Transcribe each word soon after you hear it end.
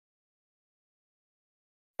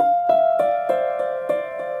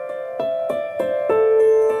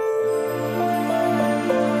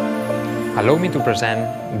Allow me to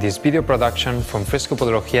present this video production from Fresco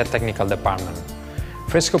Podología Technical Department.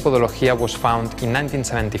 Fresco Podología was founded in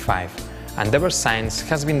 1975, and ever since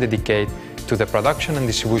has been dedicated to the production and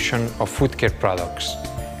distribution of food care products.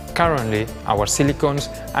 Currently, our silicones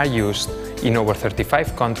are used in over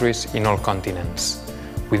 35 countries in all continents.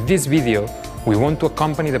 With this video, we want to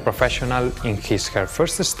accompany the professional in his/her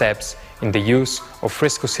first steps in the use of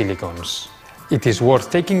Fresco silicones. It is worth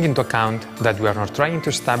taking into account that we are not trying to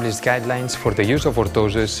establish guidelines for the use of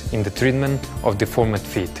orthoses in the treatment of deformed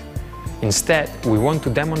feet. Instead, we want to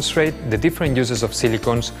demonstrate the different uses of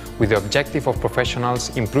silicones with the objective of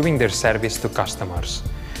professionals improving their service to customers.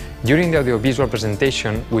 During the audiovisual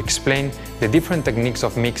presentation, we explain the different techniques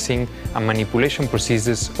of mixing and manipulation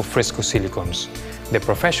procedures of Fresco silicones. The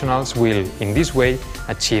professionals will, in this way,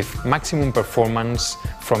 achieve maximum performance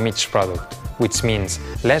from each product, which means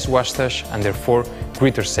less wastage and therefore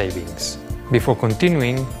greater savings. Before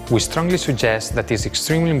continuing, we strongly suggest that it is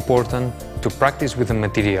extremely important to practice with the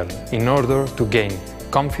material in order to gain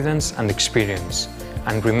confidence and experience.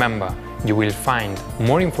 And remember, you will find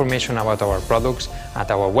more information about our products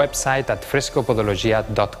at our website at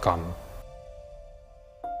frescopodologia.com.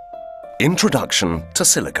 Introduction to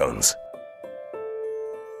silicones.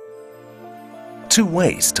 2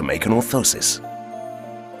 ways to make an orthosis.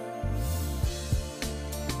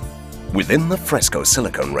 Within the Fresco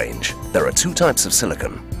silicone range, there are 2 types of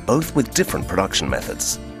silicone, both with different production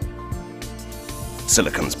methods.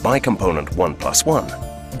 Silicones bicomponent 1+1,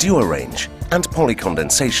 duo range, and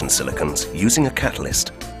polycondensation silicones using a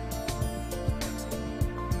catalyst.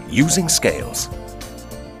 Using scales.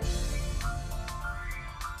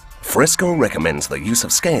 Fresco recommends the use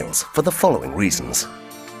of scales for the following reasons.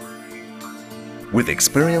 With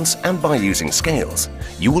experience and by using scales,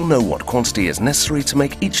 you will know what quantity is necessary to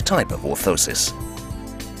make each type of orthosis.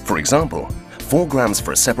 For example, 4 grams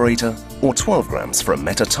for a separator or 12 grams for a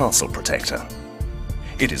metatarsal protector.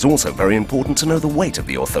 It is also very important to know the weight of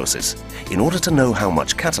the orthosis in order to know how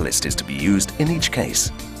much catalyst is to be used in each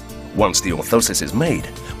case. Once the orthosis is made,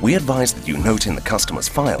 we advise that you note in the customer's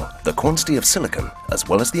file the quantity of silicone as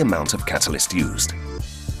well as the amount of catalyst used.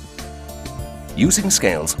 Using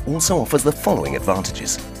scales also offers the following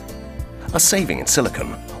advantages. A saving in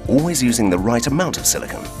silicone, always using the right amount of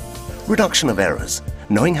silicone. Reduction of errors,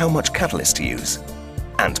 knowing how much catalyst to use.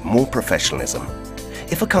 And more professionalism.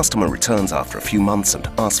 If a customer returns after a few months and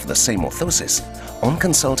asks for the same orthosis, on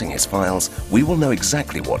consulting his files, we will know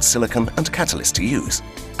exactly what silicone and catalyst to use,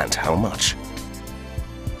 and how much.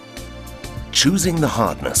 Choosing the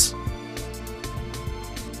hardness.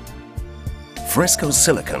 Fresco's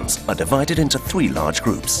silicones are divided into 3 large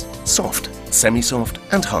groups: soft, semi-soft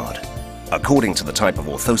and hard. According to the type of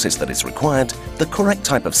orthosis that is required, the correct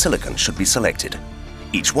type of silicone should be selected.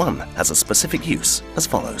 Each one has a specific use as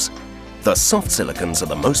follows. The soft silicones are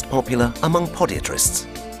the most popular among podiatrists.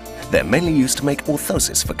 They're mainly used to make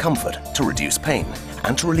orthosis for comfort, to reduce pain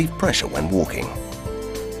and to relieve pressure when walking.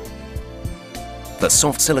 The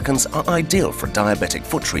soft silicones are ideal for diabetic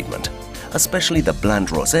foot treatment, especially the bland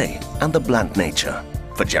rosé and the bland nature,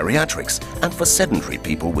 for geriatrics and for sedentary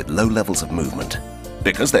people with low levels of movement.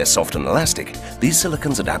 Because they're soft and elastic, these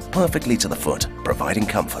silicones adapt perfectly to the foot, providing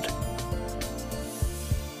comfort.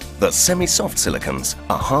 The semi-soft silicones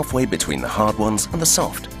are halfway between the hard ones and the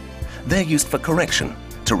soft. They're used for correction,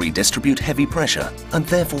 to redistribute heavy pressure and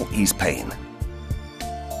therefore ease pain.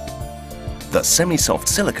 The semi-soft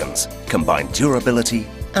silicones combine durability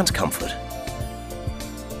and comfort.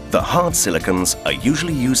 The hard silicones are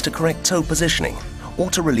usually used to correct toe positioning or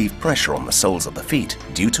to relieve pressure on the soles of the feet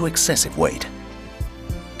due to excessive weight.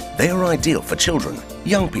 They are ideal for children,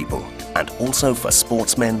 young people, and also for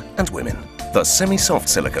sportsmen and women. The semi-soft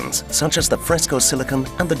silicones, such as the Fresco silicone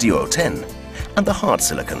and the Duo 10, and the hard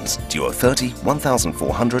silicones, Duo 30,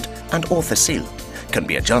 1400 and orthese, can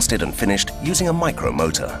be adjusted and finished using a micro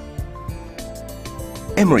motor.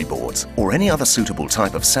 Emery boards or any other suitable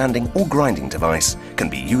type of sanding or grinding device can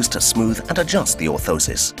be used to smooth and adjust the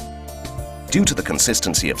orthosis. Due to the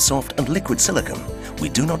consistency of soft and liquid silicone, we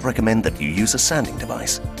do not recommend that you use a sanding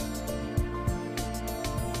device.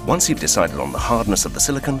 Once you've decided on the hardness of the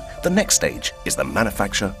silicone, the next stage is the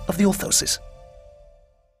manufacture of the orthosis.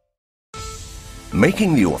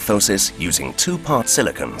 Making the orthosis using 2-part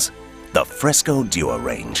silicones, the Fresco Duo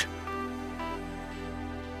range.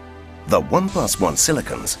 The 1+1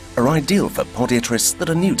 silicones are ideal for podiatrists that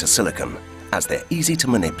are new to silicone, as they're easy to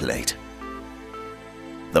manipulate.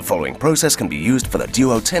 The following process can be used for the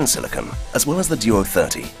Duo 10 silicone, as well as the Duo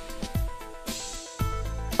 30.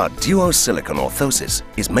 A Duo silicone orthosis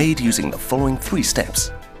is made using the following 3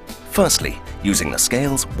 steps. Firstly, using the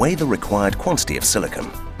scales, weigh the required quantity of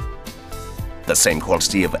silicone. the same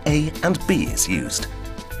quantity of A and B is used.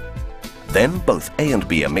 Then both A and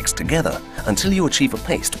B are mixed together until you achieve a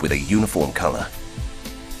paste with a uniform color.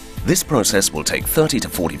 This process will take 30 to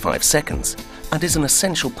 45 seconds and is an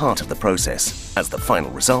essential part of the process, as the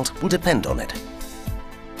final result will depend on it.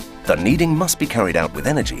 The kneading must be carried out with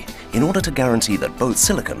energy in order to guarantee that both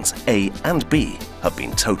silicons, A and B, have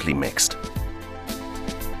been totally mixed.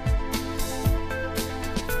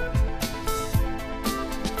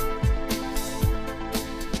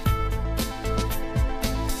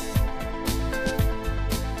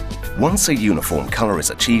 Once a uniform color is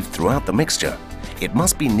achieved throughout the mixture, it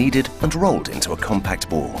must be kneaded and rolled into a compact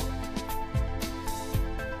ball.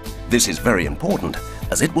 This is very important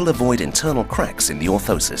as it will avoid internal cracks in the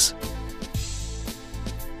orthoses.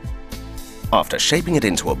 After shaping it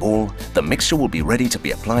into a ball, the mixture will be ready to be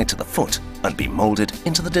applied to the foot and be molded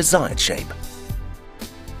into the desired shape.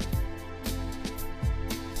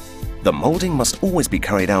 The molding must always be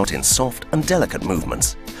carried out in soft and delicate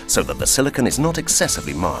movements so that the silicone is not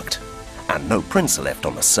excessively marked and no prints are left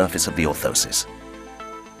on the surface of the orthosis.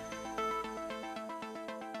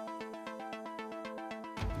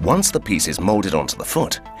 Once the piece is molded onto the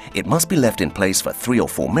foot, it must be left in place for 3 or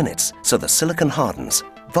 4 minutes so the silicone hardens,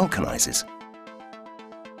 vulcanizes.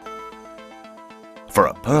 For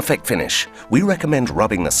a perfect finish, we recommend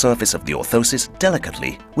rubbing the surface of the orthosis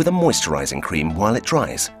delicately with a moisturizing cream while it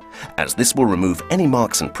dries, as this will remove any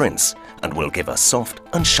marks and prints and will give a soft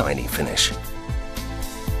and shiny finish.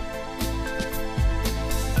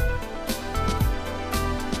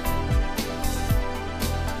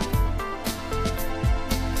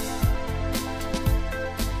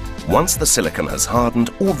 Once the silicone has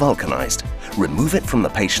hardened or vulcanized, remove it from the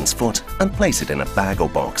patient's foot and place it in a bag or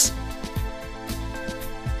box.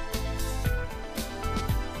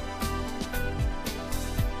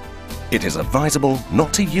 It is advisable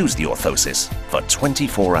not to use the orthosis for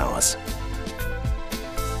 24 hours.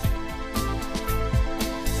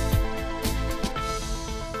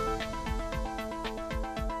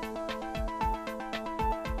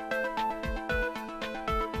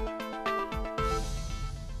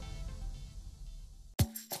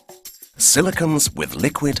 Silicons with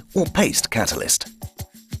liquid or paste catalyst.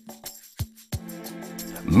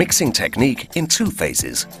 Mixing technique in 2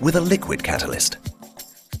 phases with a liquid catalyst.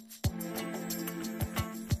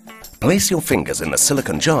 Place your fingers in the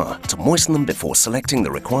silicone jar to moisten them before selecting the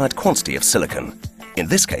required quantity of silicone, in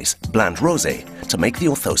this case bland rosé, to make the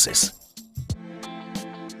orthosis.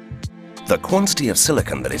 The quantity of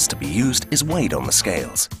silicone that is to be used is weighed on the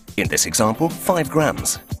scales, in this example 5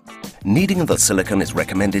 grams. Kneading of the silicone is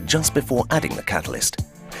recommended just before adding the catalyst.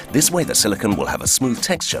 This way the silicone will have a smooth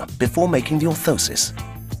texture before making the orthosis.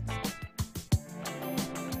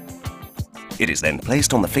 It is then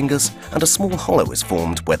placed on the fingers and a small hollow is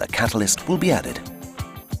formed where the catalyst will be added.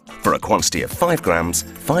 For a quantity of 5 grams,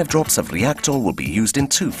 5 drops of reactol will be used in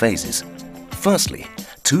 2 phases. Firstly,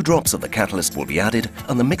 2 drops of the catalyst will be added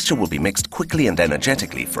and the mixture will be mixed quickly and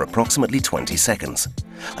energetically for approximately 20 seconds,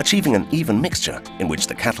 achieving an even mixture in which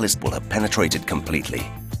the catalyst will have penetrated completely.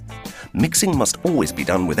 Mixing must always be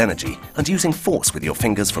done with energy and using force with your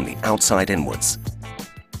fingers from the outside inwards.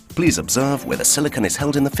 Please observe where the silicone is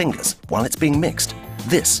held in the fingers while it's being mixed.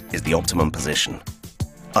 This is the optimum position.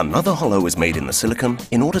 Another hollow is made in the silicone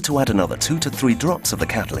in order to add another 2 to 3 drops of the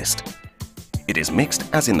catalyst. It is mixed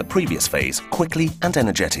as in the previous phase, quickly and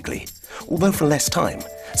energetically, although for less time,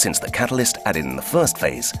 since the catalyst added in the first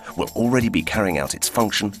phase will already be carrying out its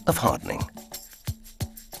function of hardening.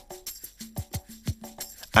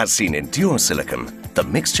 As seen in durosilicone, the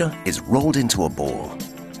mixture is rolled into a ball.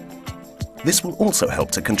 This will also help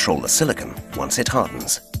to control the silicone once it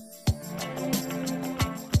hardens.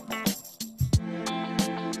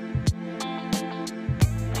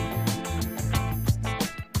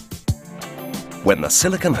 When the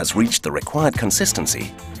silicone has reached the required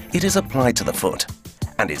consistency, it is applied to the foot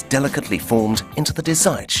and is delicately formed into the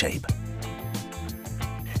desired shape.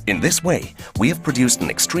 In this way, we have produced an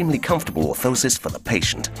extremely comfortable orthosis for the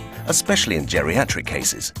patient, especially in geriatric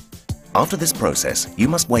cases. After this process, you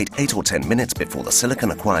must wait 8 or 10 minutes before the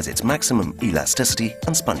silicone acquires its maximum elasticity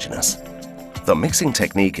and sponginess. The mixing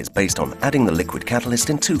technique is based on adding the liquid catalyst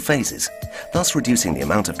in 2 phases, thus reducing the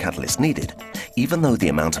amount of catalyst needed, even though the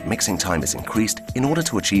amount of mixing time is increased in order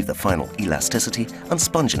to achieve the final elasticity and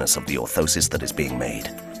sponginess of the orthosis that is being made.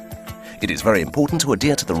 It is very important to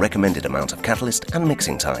adhere to the recommended amount of catalyst and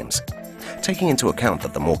mixing times, taking into account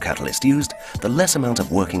that the more catalyst used, the less amount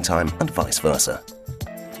of working time and vice versa.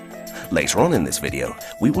 Later on in this video,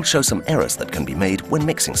 we will show some errors that can be made when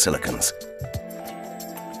mixing silicones.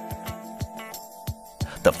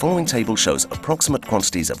 The following table shows approximate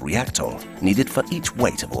quantities of reactol needed for each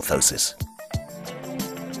weight of orthoses.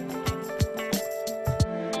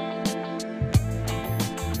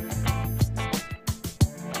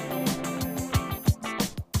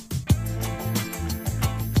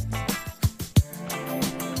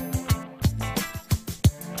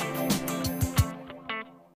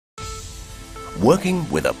 Working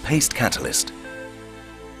with a paste catalyst.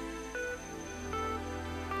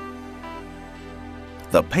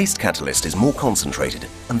 The paste catalyst is more concentrated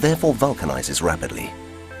and therefore vulcanizes rapidly.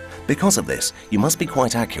 Because of this, you must be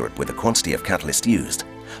quite accurate with the quantity of catalyst used,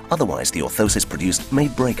 otherwise the orthosis produced may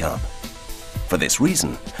break up. For this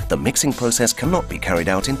reason, the mixing process cannot be carried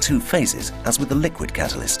out in two phases as with the liquid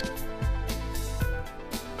catalyst.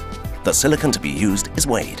 The silicon to be used is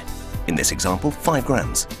weighed, in this example 5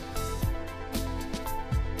 grams.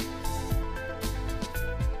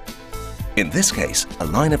 In this case, a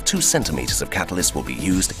line of 2 centimeters of catalyst will be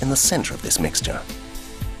used in the center of this mixture.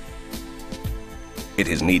 It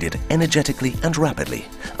is kneaded energetically and rapidly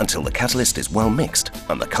until the catalyst is well mixed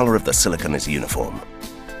and the color of the silicon is uniform.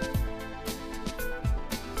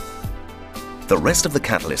 The rest of the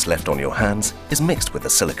catalyst left on your hands is mixed with the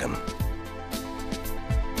silicon.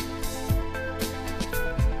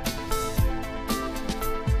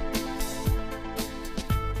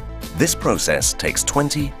 This process takes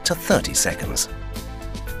 20 to 30 seconds.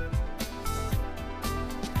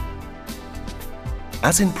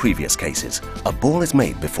 As in previous cases, a ball is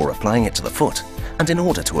made before applying it to the foot, and in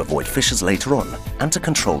order to avoid fissures later on and to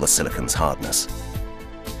control the silicon's hardness.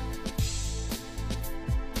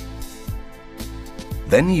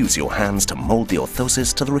 Then use your hands to mold the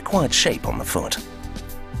orthosis to the required shape on the foot.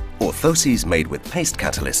 Orthoses made with paste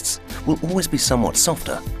catalysts will always be somewhat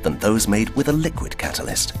softer than those made with a liquid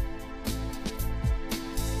catalyst.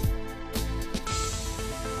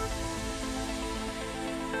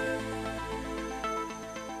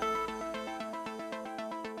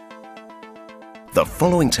 The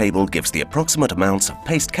following table gives the approximate amounts of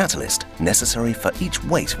paste catalyst necessary for each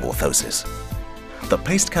weight of orthosis. The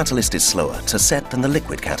paste catalyst is slower to set than the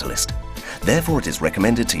liquid catalyst. Therefore, it is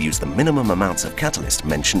recommended to use the minimum amounts of catalyst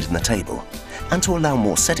mentioned in the table and to allow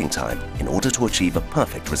more setting time in order to achieve a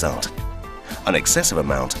perfect result. An excessive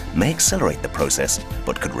amount may accelerate the process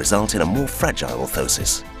but could result in a more fragile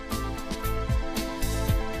orthosis.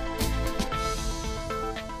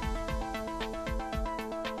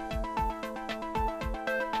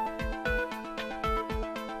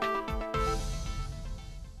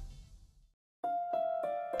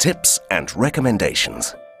 Tips and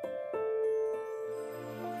recommendations.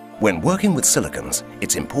 When working with silicons,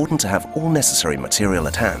 it's important to have all necessary material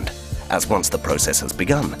at hand, as once the process has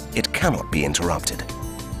begun, it cannot be interrupted.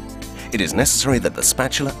 It is necessary that the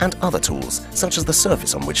spatula and other tools, such as the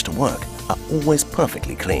surface on which to work, are always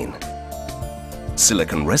perfectly clean.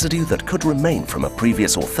 Silicon residue that could remain from a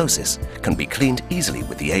previous orthosis can be cleaned easily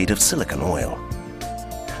with the aid of silicon oil.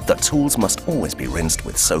 The tools must always be rinsed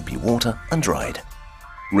with soapy water and dried.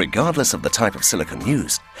 Regardless of the type of silicon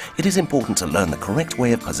used, it is important to learn the correct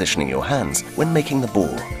way of positioning your hands when making the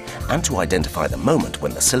ball and to identify the moment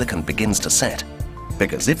when the silicon begins to set,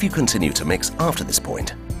 because if you continue to mix after this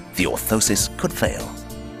point, the orthosis could fail.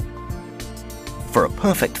 For a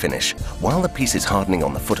perfect finish, while the piece is hardening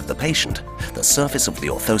on the foot of the patient, the surface of the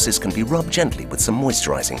orthosis can be rubbed gently with some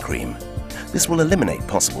moisturizing cream. This will eliminate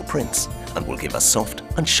possible prints and will give a soft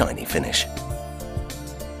and shiny finish.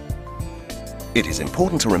 It is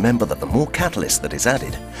important to remember that the more catalyst that is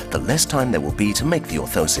added, the less time there will be to make the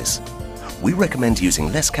orthosis. We recommend using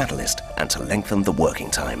less catalyst and to lengthen the working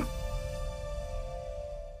time.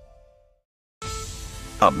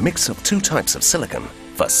 A mix of 2 types of silicon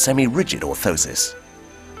for semi-rigid orthosis.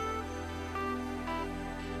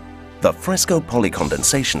 The Fresco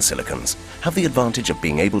polycondensation silicons have the advantage of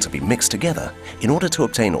being able to be mixed together in order to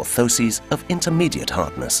obtain orthoses of intermediate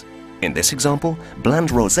hardness. In this example, bland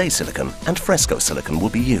rosé silicon and Fresco silicon will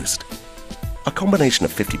be used. A combination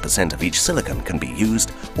of 50% of each silicon can be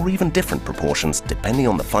used, or even different proportions depending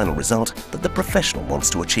on the final result that the professional wants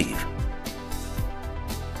to achieve.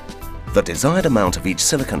 The desired amount of each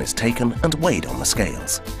silicon is taken and weighed on the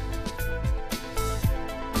scales.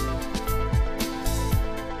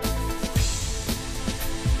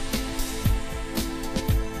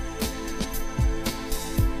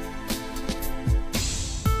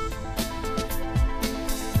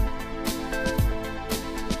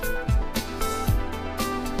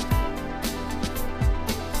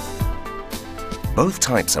 Both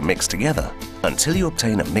types are mixed together until you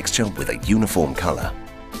obtain a mixture with a uniform color.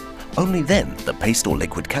 Only then the paste or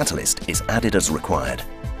liquid catalyst is added as required.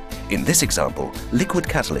 In this example, liquid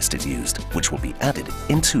catalyst is used, which will be added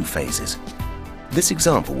in 2 phases. This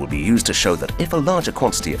example will be used to show that if a larger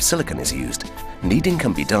quantity of silicon is used, kneading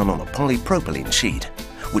can be done on a polypropylene sheet,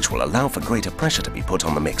 which will allow for greater pressure to be put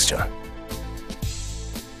on the mixture.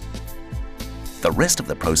 The rest of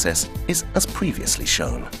the process is as previously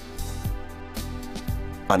shown.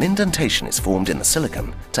 An indentation is formed in the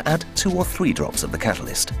silicon to add 2 or 3 drops of the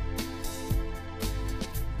catalyst.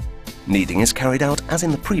 Kneading is carried out as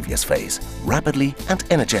in the previous phase, rapidly and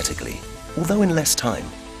energetically, although in less time.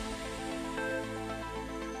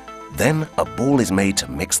 Then a ball is made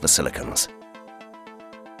to mix the silicons.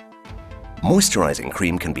 Moisturizing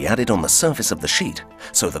cream can be added on the surface of the sheet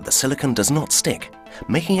so that the silicon does not stick,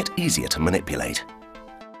 making it easier to manipulate.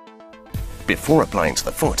 Before applying to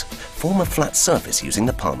the foot, form a flat surface using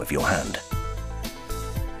the palm of your hand.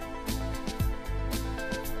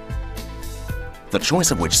 The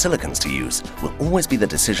choice of which silicons to use will always be the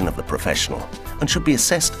decision of the professional and should be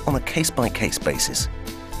assessed on a case-by-case basis.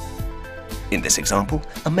 In this example,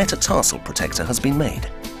 a metatarsal protector has been made.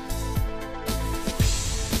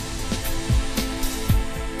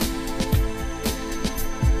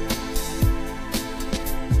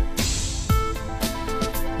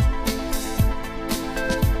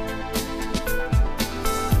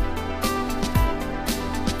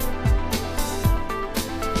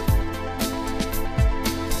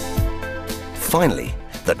 Finally,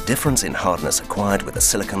 the difference in hardness acquired with the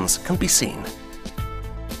silicons can be seen.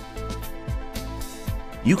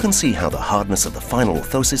 You can see how the hardness of the final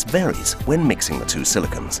orthoses varies when mixing the 2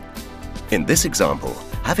 silicons. In this example,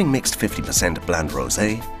 having mixed 50% bland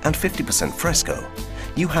rosé and 50% fresco,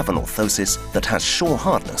 you have an orthosis that has Shore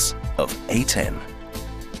hardness of A10.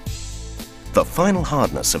 The final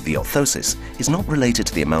hardness of the orthosis is not related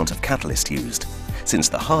to the amount of catalyst used, since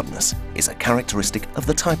the hardness is a characteristic of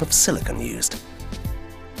the type of silicon used.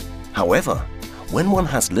 However, when one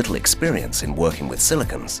has little experience in working with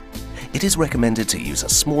silicons, it is recommended to use a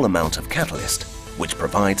small amount of catalyst, which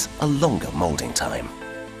provides a longer molding time.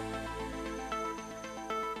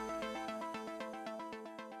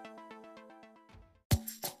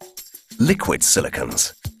 Liquid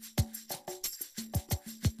silicons.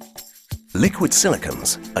 Liquid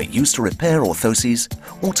silicons are used to repair orthoses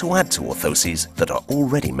or to add to orthoses that are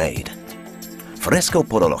already made. Fresco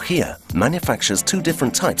manufactures 2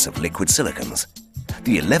 different types of liquid silicons: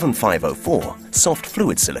 the 11504 soft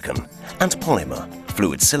fluid silicon and polymer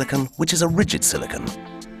fluid silicon, which is a rigid silicon.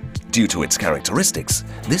 Due to its characteristics,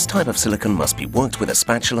 this type of silicon must be worked with a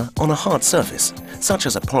spatula on a hard surface, such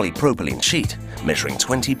as a polypropylene sheet measuring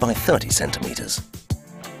 20 by 30 centimeters.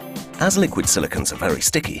 As liquid silicons are very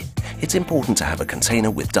sticky, it's important to have a container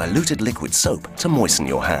with diluted liquid soap to moisten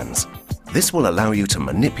your hands. This will allow you to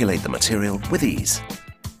manipulate the material with ease.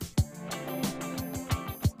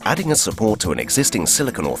 Adding a support to an existing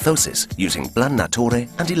silicon orthosis using Bland Nature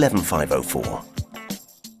and 11504.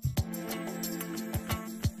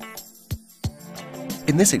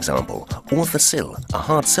 In this example, orthosil, a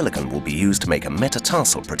hard silicon, will be used to make a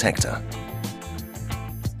metatarsal protector.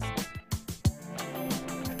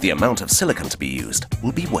 The amount of silicon to be used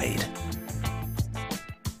will be weighed.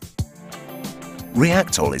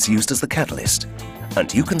 Reactol is used as the catalyst,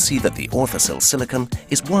 and you can see that the orthosil silicon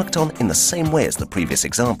is worked on in the same way as the previous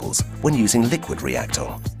examples when using liquid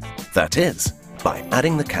reactol. That is, by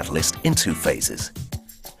adding the catalyst in 2 phases.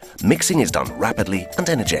 Mixing is done rapidly and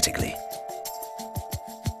energetically.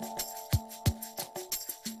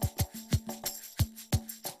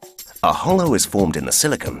 A hollow is formed in the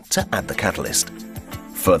silicon to add the catalyst.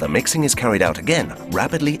 Further mixing is carried out again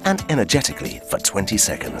rapidly and energetically for 20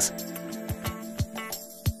 seconds.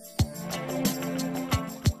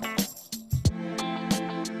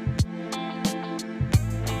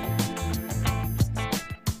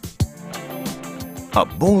 A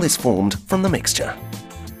ball is formed from the mixture.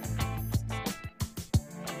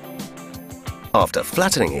 After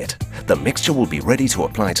flattening it, the mixture will be ready to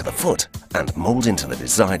apply to the foot and mold into the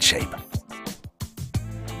desired shape.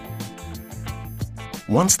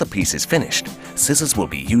 Once the piece is finished, scissors will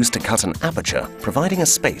be used to cut an aperture, providing a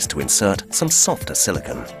space to insert some softer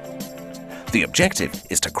silicon. The objective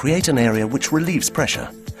is to create an area which relieves pressure,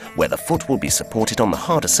 where the foot will be supported on the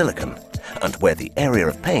harder silicon and where the area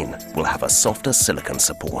of pain will have a softer silicon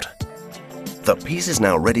support. The piece is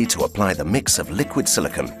now ready to apply the mix of liquid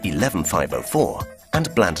silicon 11504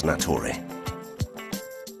 and Bland Nature.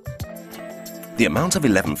 The amount of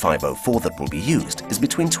 11504 that will be used is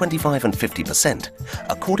between 25 and 50%,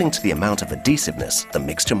 according to the amount of adhesiveness the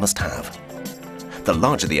mixture must have. The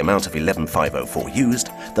larger the amount of 11504 used,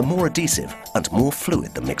 the more adhesive and more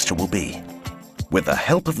fluid the mixture will be. With the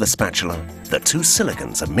help of the spatula, the two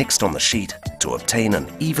silicones are mixed on the sheet to obtain an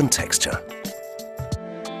even texture.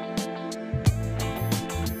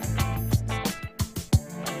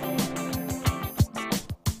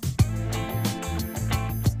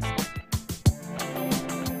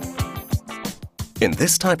 In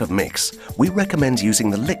this type of mix, we recommend using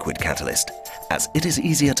the liquid catalyst, as it is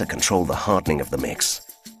easier to control the hardening of the mix.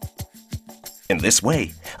 In this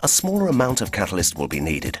way, a smaller amount of catalyst will be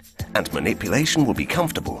needed, and manipulation will be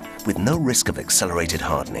comfortable with no risk of accelerated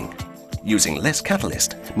hardening. Using less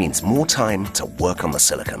catalyst means more time to work on the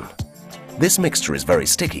silicone. This mixture is very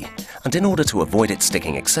sticky, and in order to avoid it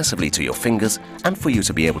sticking excessively to your fingers and for you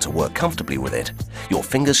to be able to work comfortably with it, your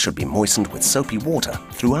fingers should be moistened with soapy water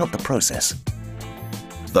throughout the process.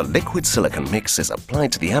 The liquid silicone mix is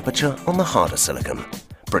applied to the aperture on the harder silicone,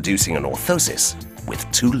 producing an orthese with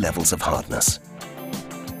 2 levels of hardness.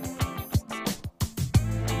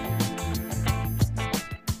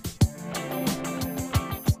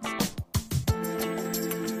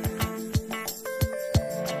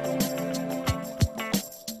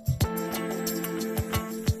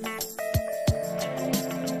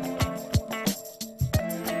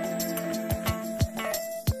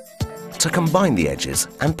 To combine the edges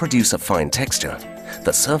and produce a fine texture,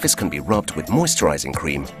 the surface can be rubbed with moisturizing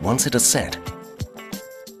cream once it is set.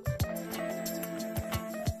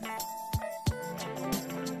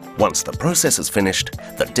 Once the process is finished,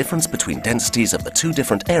 the difference between densities of the 2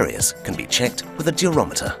 different areas can be checked with a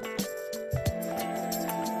durometer.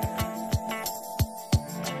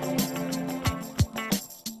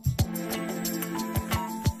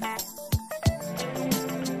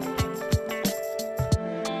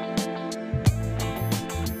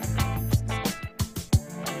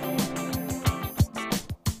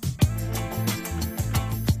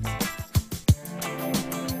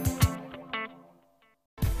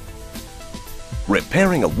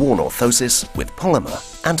 Repairing a worn orthese with polymer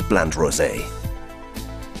and bland rosé.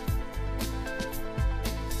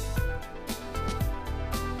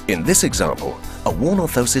 In this example, a worn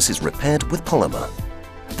orthese is repaired with polymer.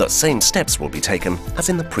 The same steps will be taken as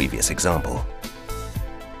in the previous example.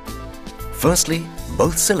 Firstly,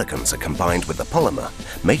 both silicones are combined with the polymer,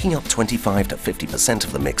 making up 25 to 50%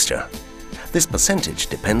 of the mixture. This percentage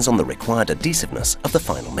depends on the required adhesiveness of the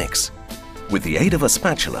final mix. With the aid of a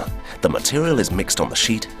spatula, the material is mixed on the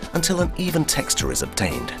sheet until an even texture is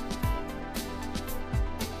obtained.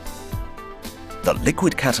 The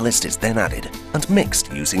liquid catalyst is then added and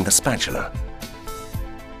mixed using the spatula.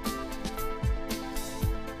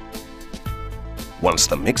 Once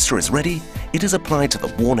the mixture is ready, it is applied to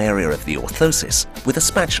the worn area of the orthese with a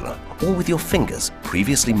spatula or with your fingers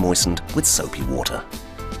previously moistened with soapy water.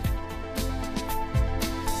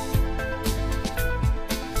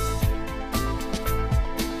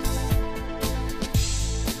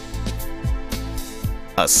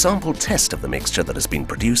 A sample test of the mixture that has been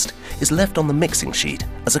produced is left on the mixing sheet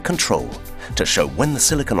as a control to show when the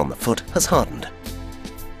silicone on the foot has hardened.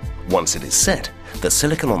 Once it is set, the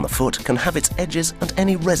silicone on the foot can have its edges and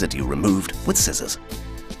any residue removed with scissors.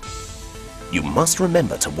 You must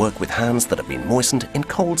remember to work with hands that have been moistened in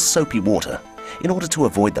cold soapy water in order to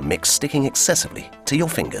avoid the mix sticking excessively to your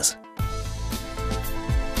fingers.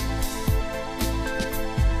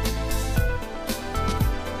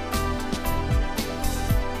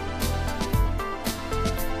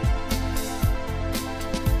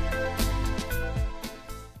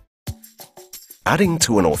 Adding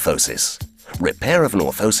to an orthese. Repair of an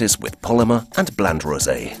orthese with polymer and bland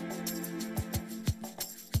rosé.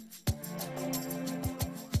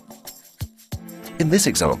 In this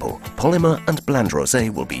example, polymer and bland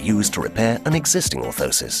rosé will be used to repair an existing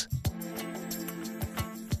orthese.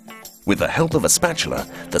 With the help of a spatula,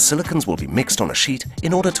 the silicones will be mixed on a sheet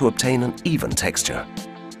in order to obtain an even texture.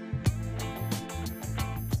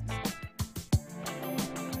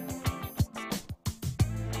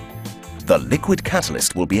 The liquid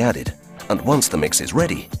catalyst will be added, and once the mix is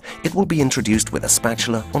ready, it will be introduced with a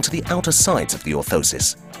spatula onto the outer sides of the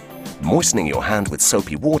orthese, moistening your hand with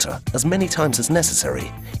soapy water as many times as necessary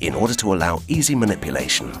in order to allow easy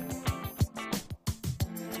manipulation.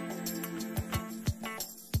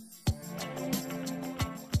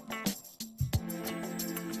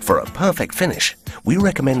 For a perfect finish, we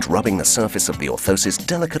recommend rubbing the surface of the orthese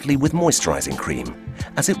delicately with moisturizing cream,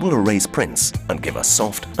 as it will erase prints and give a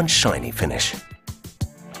soft and shiny finish.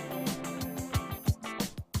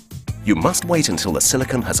 You must wait until the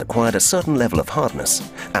silicone has acquired a certain level of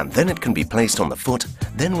hardness, and then it can be placed on the foot,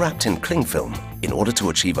 then wrapped in cling film in order to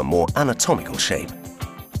achieve a more anatomical shape.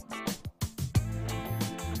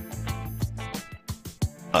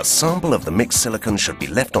 A sample of the mixed silicon should be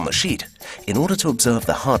left on the sheet in order to observe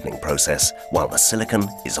the hardening process while the silicon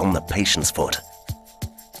is on the patient's foot.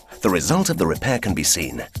 The result of the repair can be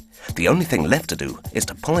seen. The only thing left to do is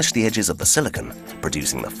to polish the edges of the silicon,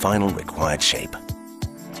 producing the final required shape.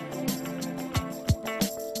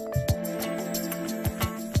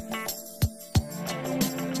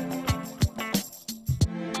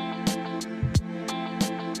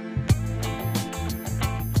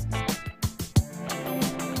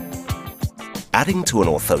 Adding to an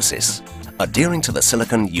orthosis, adhering to the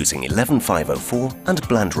silicon using 11504 and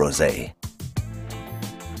bland rosé.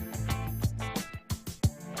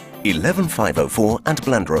 11504 and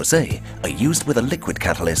bland rosé are used with a liquid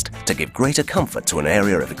catalyst to give greater comfort to an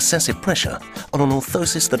area of excessive pressure on an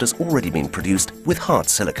orthosis that has already been produced with hard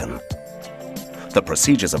silicon. The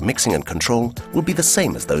procedures of mixing and control will be the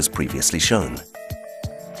same as those previously shown.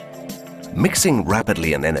 Mixing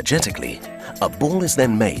rapidly and energetically, a ball is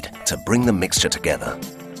then made to bring the mixture together.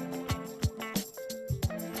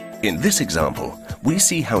 In this example, we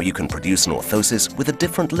see how you can produce an orthosis with a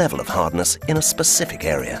different level of hardness in a specific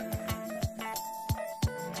area.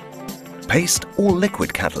 Paste or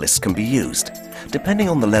liquid catalysts can be used, depending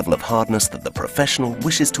on the level of hardness that the professional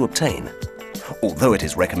wishes to obtain, although it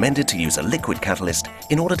is recommended to use a liquid catalyst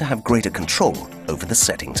in order to have greater control over the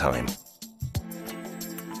setting time.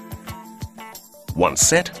 Once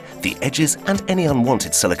set, the edges and any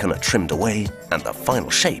unwanted silicon are trimmed away and the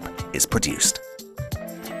final shape is produced.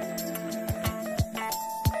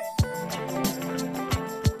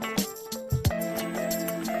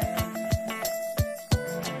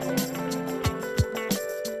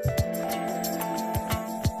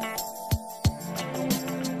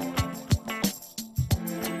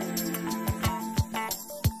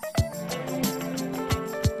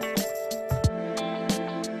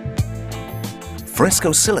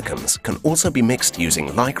 Fresco silicons can also be mixed using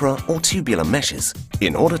lycra or tubular meshes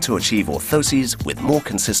in order to achieve orthoses with more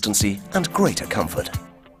consistency and greater comfort.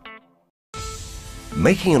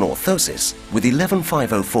 Making an orthosis with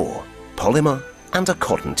 11504, polymer and a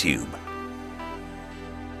cotton tube.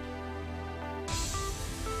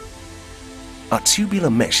 A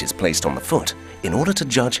tubular mesh is placed on the foot in order to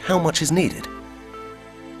judge how much is needed.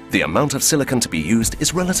 The amount of silicon to be used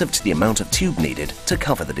is relative to the amount of tube needed to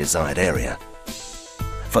cover the desired area.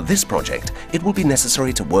 For this project, it will be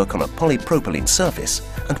necessary to work on a polypropylene surface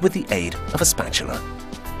and with the aid of a spatula.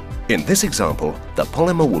 In this example, the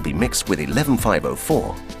polymer will be mixed with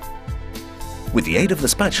 11504. With the aid of the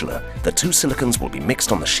spatula, the two silicons will be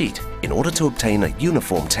mixed on the sheet in order to obtain a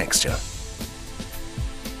uniform texture.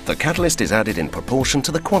 The catalyst is added in proportion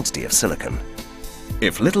to the quantity of silicon.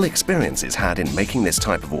 If little experience is had in making this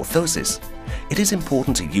type of orthosis, it is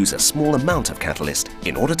important to use a small amount of catalyst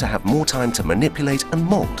in order to have more time to manipulate and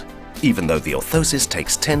mold, even though the orthosis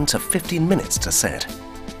takes 10 to 15 minutes to set.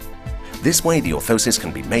 This way the orthosis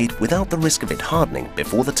can be made without the risk of it hardening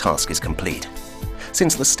before the task is complete,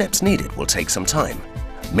 since the steps needed will take some time: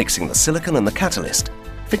 mixing the silicon and the catalyst,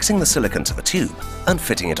 fixing the silicon to the tube, and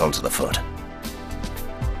fitting it onto the foot.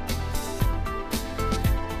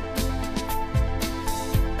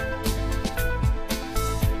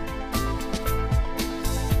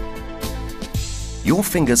 Your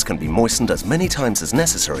fingers can be moistened as many times as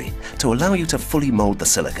necessary to allow you to fully mold the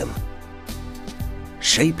silicon.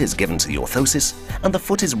 Shape is given to the orthosis and the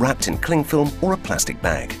foot is wrapped in cling film or a plastic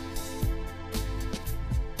bag.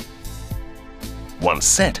 Once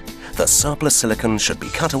set, the surplus silicon should be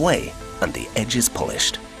cut away and the edges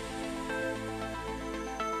polished.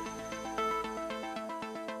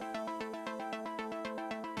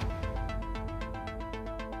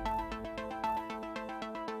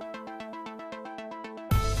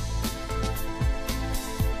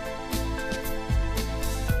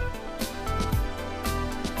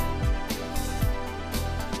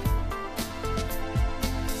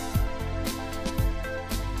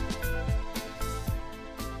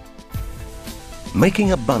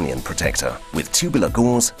 Making a bunion protector with tubular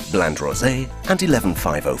gauze, bland rosé and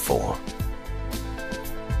 11504.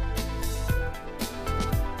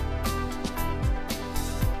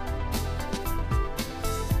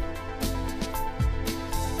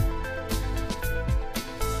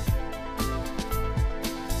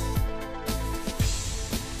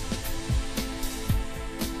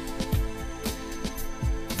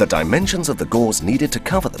 The dimensions of the gauze needed to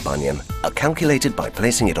cover the bunion are calculated by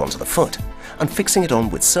placing it onto the foot and fixing it on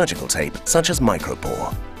with surgical tape such as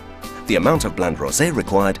micropore. The amount of bland rosé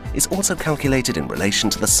required is also calculated in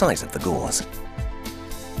relation to the size of the gauze.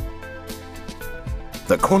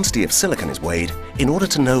 The quantity of silicon is weighed in order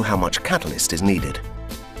to know how much catalyst is needed.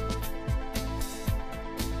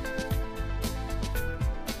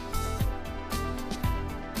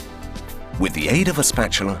 With the aid of a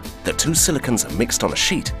spatula, the two silicones are mixed on a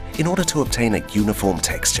sheet in order to obtain a uniform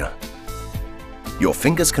texture. Your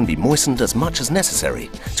fingers can be moistened as much as necessary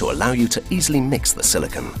to allow you to easily mix the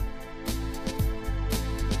silicone.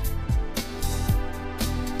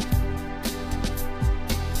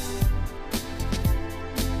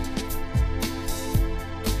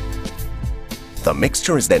 The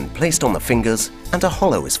mixture is then placed on the fingers and a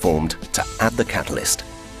hollow is formed to add the catalyst.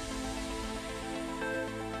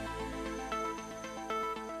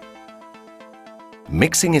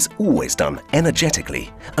 Mixing is always done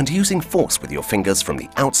energetically and using force with your fingers from the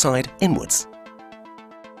outside inwards.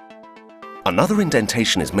 Another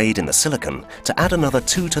indentation is made in the silicone to add another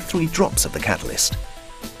 2 to 3 drops of the catalyst.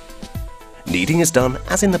 Kneading is done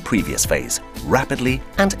as in the previous phase, rapidly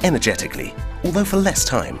and energetically, although for less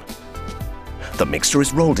time. The mixture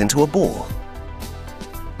is rolled into a ball.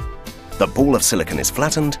 The ball of silicone is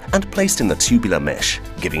flattened and placed in the tubular mesh,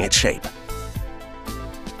 giving it shape.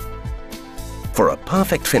 For a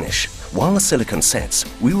perfect finish, while the silicone sets,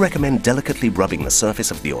 we recommend delicately rubbing the surface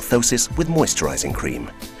of the orthoses with moisturizing cream.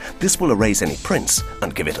 This will erase any prints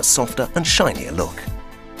and give it a softer and shinier look.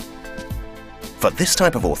 For this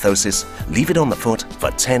type of orthosis, leave it on the foot for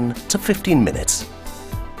 10 to 15 minutes.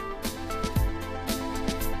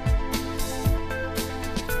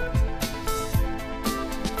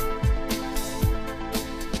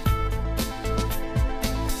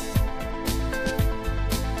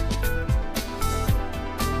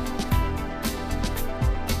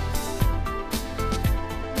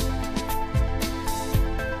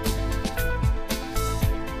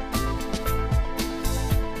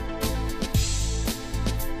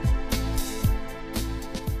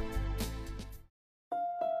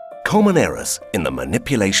 Common errors in the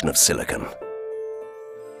manipulation of silicone.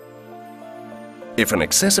 If an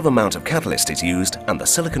excessive amount of catalyst is used and the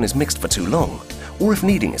silicone is mixed for too long, or if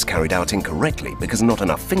kneading is carried out incorrectly because not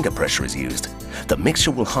enough finger pressure is used, the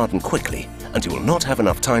mixture will harden quickly and you will not have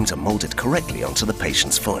enough time to mold it correctly onto the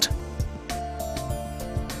patient's foot.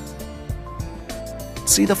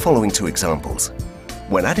 See the following 2 examples.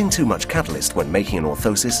 When adding too much catalyst when making an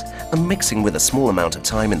orthosis and mixing with a small amount of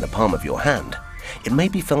time in the palm of your hand, it may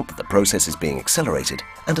be felt that the process is being accelerated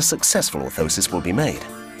and a successful orthosis will be made.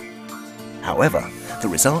 However, the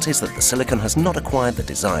result is that the silicone has not acquired the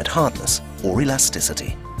desired hardness or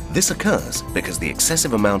elasticity. This occurs because the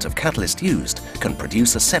excessive amount of catalyst used can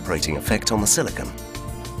produce a separating effect on the silicone.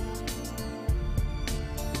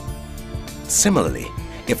 Similarly,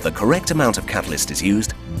 if the correct amount of catalyst is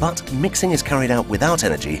used, but mixing is carried out without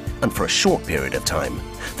energy and for a short period of time,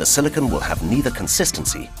 the silicone will have neither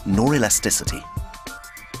consistency nor elasticity.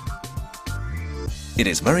 It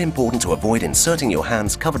is very important to avoid inserting your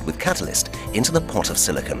hands covered with catalyst into the pot of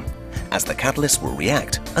silicone, as the catalyst will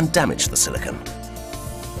react and damage the silicone.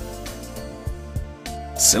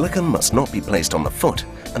 Silicone must not be placed on the foot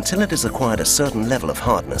until it has acquired a certain level of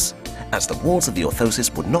hardness, as the walls of the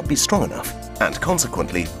orthosis would not be strong enough and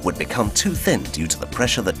consequently would become too thin due to the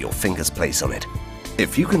pressure that your fingers place on it.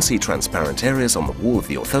 If you can see transparent areas on the wall of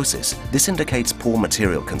the orthosis, this indicates poor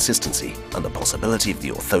material consistency and the possibility of the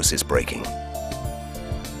orthosis breaking.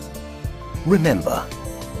 Remember,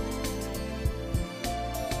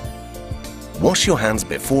 wash your hands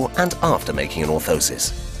before and after making an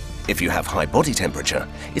orthosis. If you have high body temperature,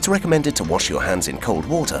 it's recommended to wash your hands in cold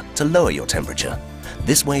water to lower your temperature.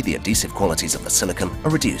 This way the adhesive qualities of the silicone are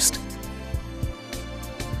reduced.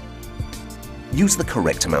 Use the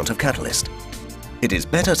correct amount of catalyst. It is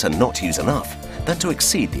better to not use enough than to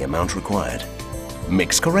exceed the amount required.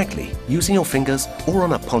 Mix correctly using your fingers or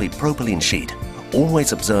on a polypropylene sheet,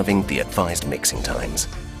 always observing the advised mixing times.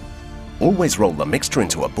 Always roll the mixture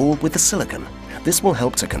into a ball with the silicone. This will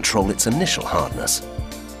help to control its initial hardness.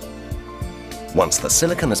 Once the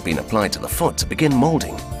silicone has been applied to the foot to begin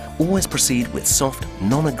molding, always proceed with soft,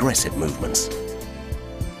 non-aggressive movements.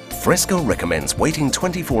 Fresco recommends waiting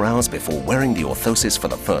 24 hours before wearing the orthosis for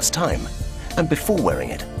the first time, and before wearing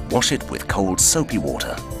it, wash it with cold soapy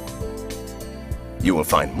water. You will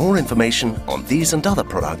find more information on these and other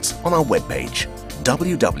products on our webpage,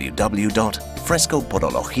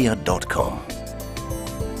 www.frescopodologia.com.